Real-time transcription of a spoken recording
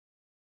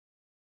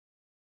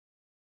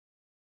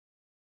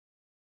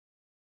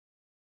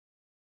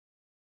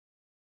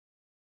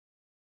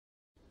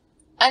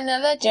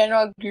Another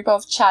general group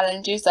of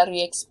challenges that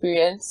we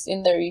experience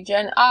in the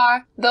region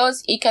are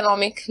those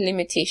economic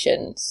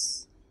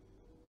limitations.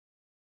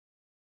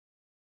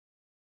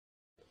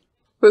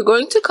 We're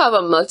going to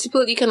cover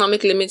multiple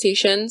economic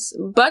limitations,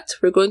 but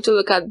we're going to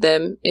look at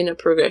them in a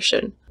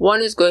progression.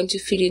 One is going to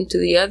feed into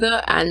the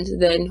other,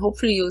 and then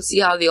hopefully you'll see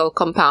how they all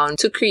compound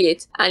to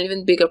create an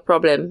even bigger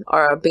problem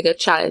or a bigger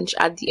challenge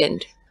at the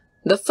end.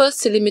 The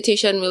first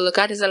limitation we'll look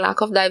at is a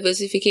lack of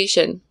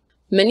diversification.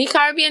 Many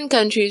Caribbean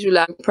countries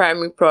rely on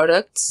primary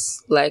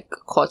products like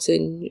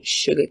cotton,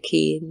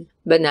 sugarcane,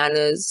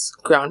 bananas,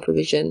 ground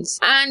provisions,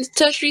 and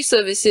tertiary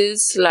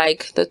services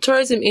like the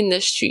tourism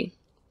industry.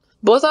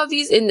 Both of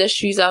these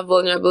industries are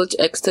vulnerable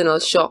to external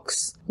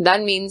shocks.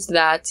 That means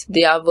that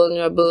they are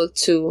vulnerable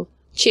to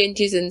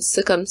changes in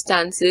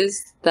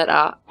circumstances that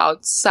are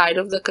outside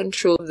of the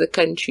control of the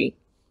country.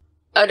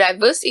 A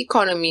diverse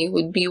economy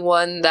would be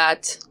one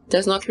that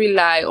does not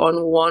rely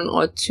on one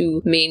or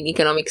two main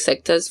economic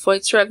sectors for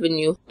its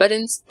revenue, but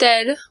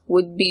instead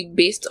would be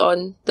based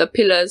on the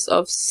pillars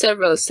of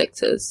several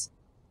sectors.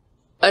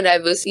 A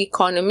diverse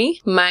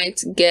economy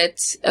might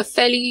get a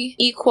fairly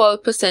equal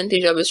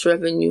percentage of its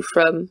revenue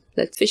from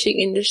the fishing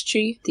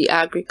industry, the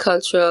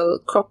agricultural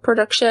crop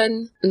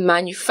production,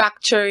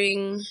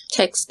 manufacturing,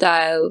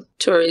 textile,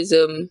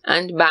 tourism,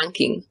 and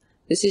banking.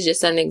 This is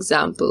just an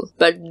example.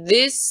 But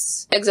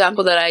this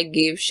example that I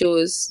gave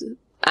shows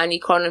an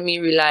economy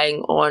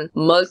relying on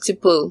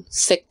multiple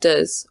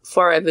sectors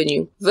for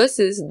revenue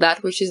versus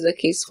that which is the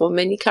case for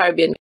many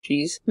Caribbean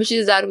countries, which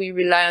is that we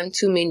rely on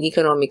two main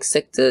economic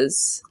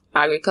sectors,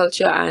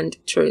 agriculture and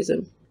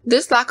tourism.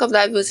 This lack of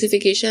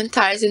diversification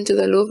ties into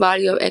the low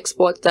value of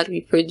exports that we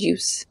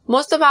produce.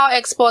 Most of our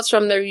exports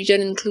from the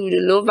region include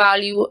low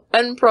value,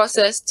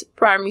 unprocessed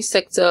primary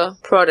sector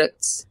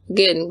products.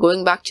 Again,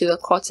 going back to the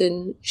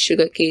cotton,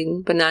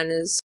 sugarcane,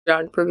 bananas,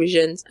 ground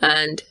provisions,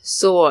 and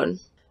so on.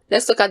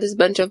 Let's look at this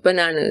bunch of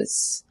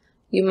bananas.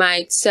 You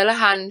might sell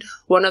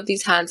one of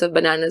these hands of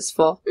bananas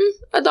for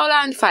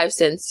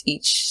 $1.05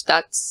 each.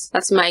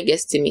 That's my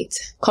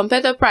guesstimate.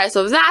 Compare the price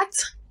of that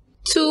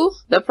to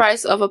the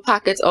price of a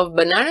packet of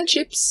banana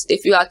chips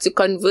if you had to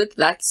convert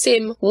that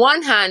same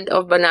one hand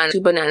of banana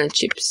to banana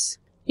chips.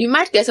 You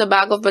might get a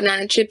bag of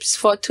banana chips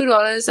for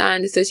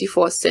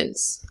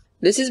 $2.34.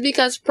 This is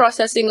because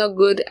processing a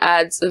good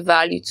adds a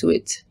value to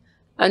it.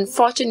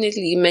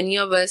 Unfortunately, many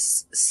of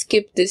us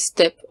skip this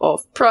step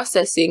of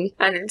processing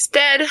and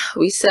instead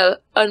we sell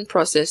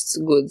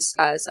unprocessed goods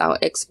as our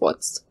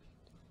exports.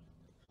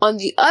 On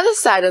the other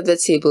side of the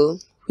table,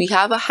 we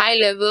have a high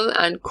level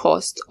and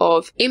cost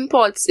of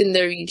imports in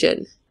the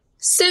region.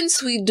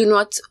 Since we do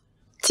not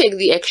take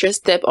the extra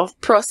step of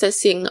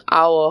processing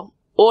our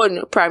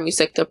own primary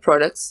sector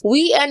products,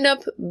 we end up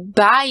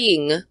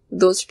buying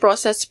those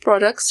processed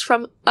products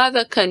from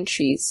other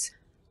countries.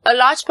 A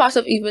large part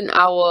of even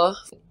our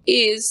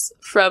is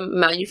from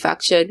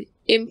manufactured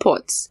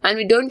imports. And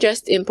we don't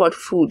just import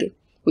food.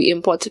 We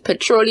import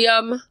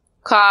petroleum,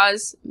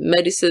 cars,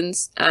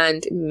 medicines,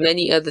 and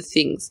many other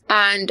things.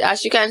 And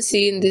as you can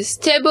see in this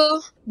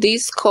table,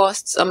 these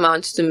costs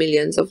amount to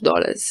millions of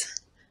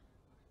dollars.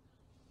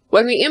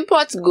 When we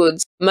import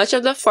goods, much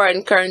of the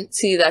foreign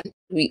currency that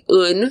we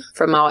earn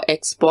from our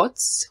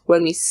exports,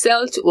 when we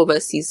sell to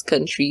overseas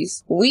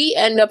countries, we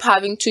end up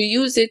having to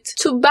use it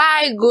to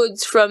buy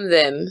goods from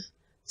them.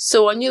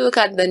 So when you look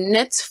at the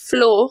net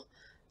flow,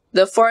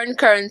 the foreign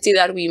currency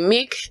that we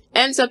make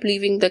ends up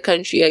leaving the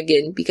country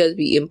again because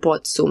we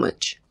import so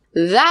much.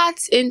 That,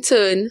 in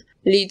turn,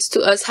 leads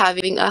to us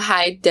having a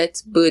high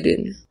debt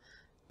burden.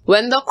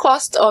 When the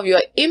cost of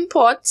your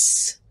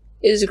imports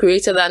is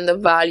greater than the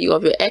value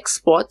of your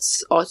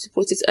exports, or to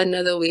put it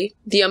another way,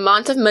 the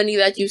amount of money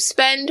that you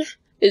spend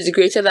is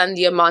greater than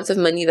the amount of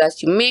money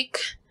that you make,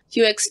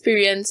 you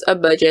experience a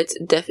budget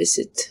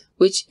deficit,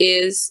 which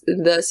is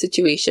the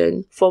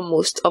situation for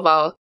most of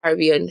our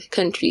Caribbean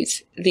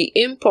countries. The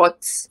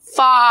imports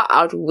far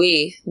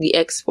outweigh the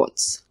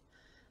exports.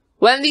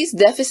 When these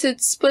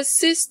deficits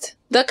persist,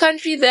 the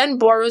country then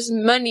borrows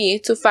money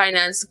to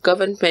finance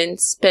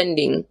government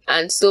spending,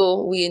 and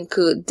so we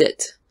incur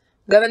debt.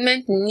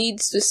 Government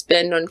needs to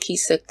spend on key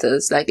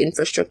sectors like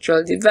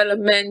infrastructural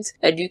development,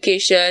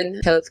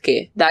 education,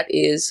 healthcare. That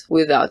is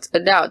without a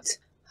doubt.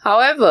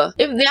 However,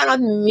 if they are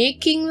not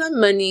making the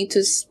money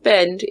to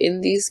spend in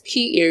these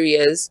key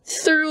areas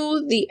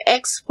through the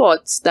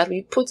exports that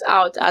we put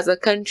out as a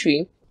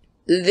country,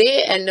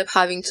 they end up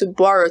having to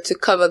borrow to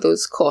cover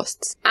those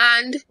costs.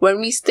 And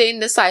when we stay in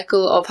the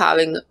cycle of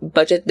having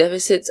budget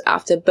deficits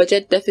after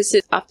budget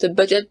deficit after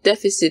budget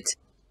deficit,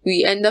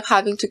 we end up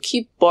having to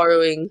keep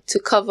borrowing to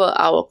cover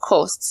our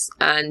costs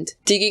and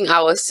digging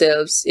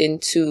ourselves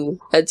into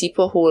a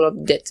deeper hole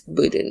of debt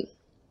burden.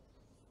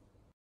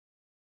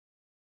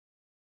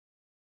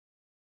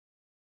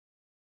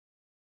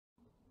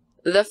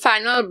 The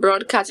final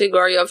broad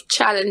category of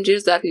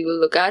challenges that we will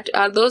look at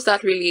are those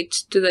that relate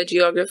to the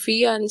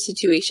geography and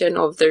situation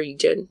of the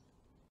region.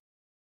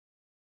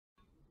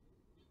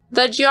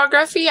 The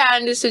geography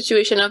and the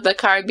situation of the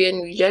Caribbean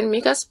region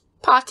make us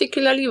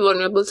particularly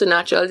vulnerable to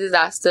natural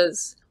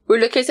disasters. We're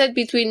located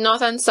between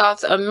North and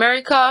South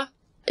America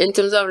in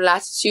terms of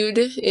latitude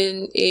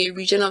in a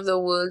region of the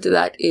world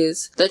that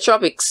is the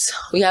tropics.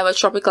 We have a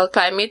tropical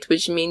climate,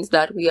 which means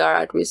that we are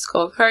at risk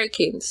of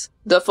hurricanes.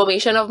 The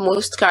formation of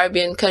most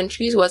Caribbean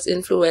countries was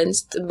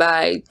influenced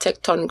by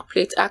tectonic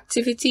plate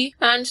activity,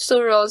 and so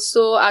we're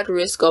also at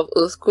risk of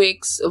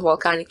earthquakes,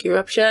 volcanic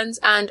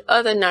eruptions, and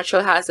other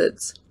natural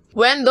hazards.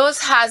 When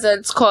those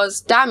hazards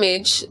cause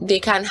damage, they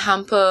can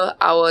hamper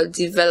our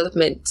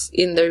development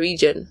in the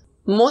region.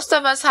 Most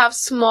of us have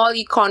small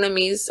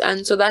economies,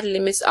 and so that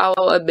limits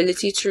our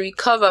ability to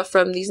recover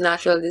from these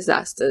natural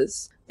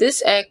disasters.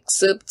 This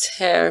excerpt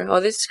here, or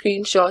this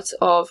screenshot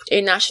of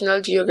a National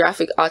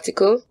Geographic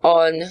article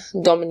on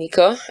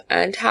Dominica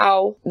and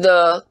how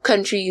the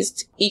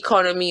country's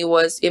economy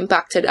was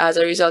impacted as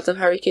a result of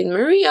Hurricane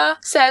Maria,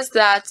 says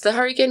that the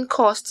hurricane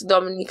cost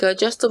Dominica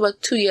just over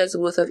 2 years'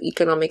 worth of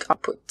economic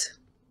output.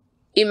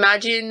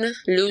 Imagine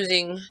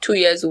losing 2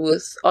 years'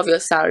 worth of your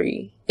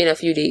salary in a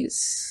few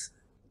days.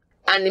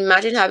 And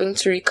imagine having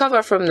to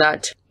recover from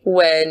that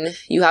when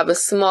you have a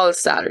small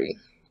salary.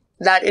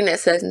 That, in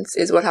essence,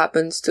 is what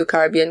happens to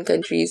Caribbean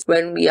countries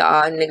when we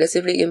are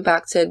negatively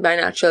impacted by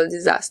natural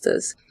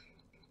disasters.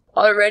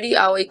 Already,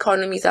 our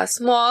economies are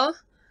small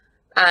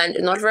and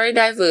not very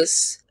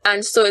diverse,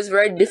 and so it's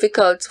very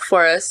difficult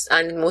for us,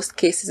 and in most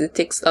cases, it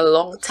takes a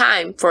long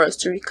time for us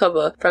to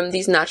recover from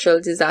these natural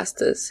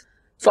disasters.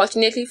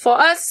 Fortunately for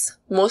us,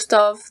 most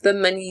of the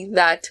money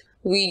that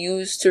we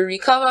use to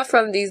recover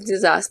from these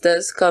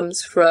disasters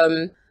comes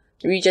from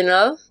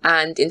regional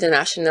and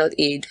international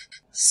aid.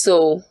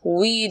 So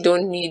we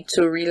don't need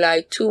to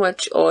rely too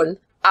much on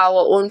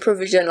our own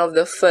provision of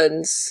the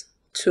funds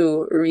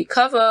to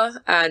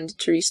recover and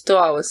to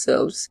restore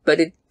ourselves, but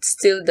it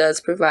still does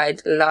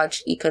provide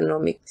large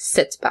economic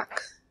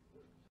setback.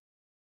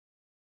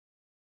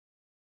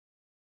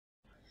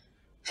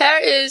 Here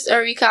is a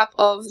recap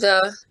of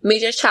the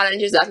major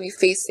challenges that we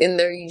face in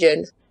the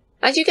region.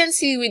 As you can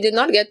see, we did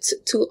not get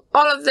to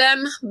all of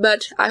them,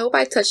 but I hope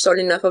I touched on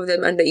enough of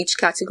them under each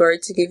category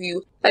to give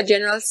you a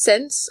general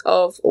sense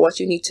of what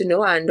you need to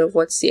know and of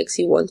what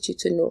CXC wants you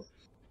to know.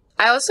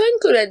 I also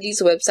included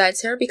these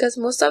websites here because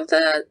most of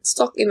the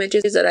stock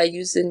images that I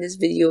used in this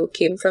video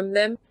came from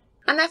them,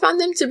 and I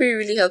found them to be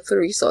really helpful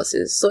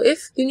resources. So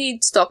if you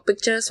need stock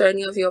pictures for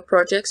any of your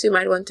projects, you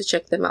might want to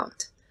check them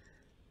out.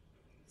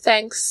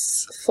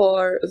 Thanks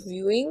for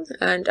viewing,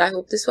 and I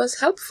hope this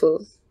was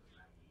helpful.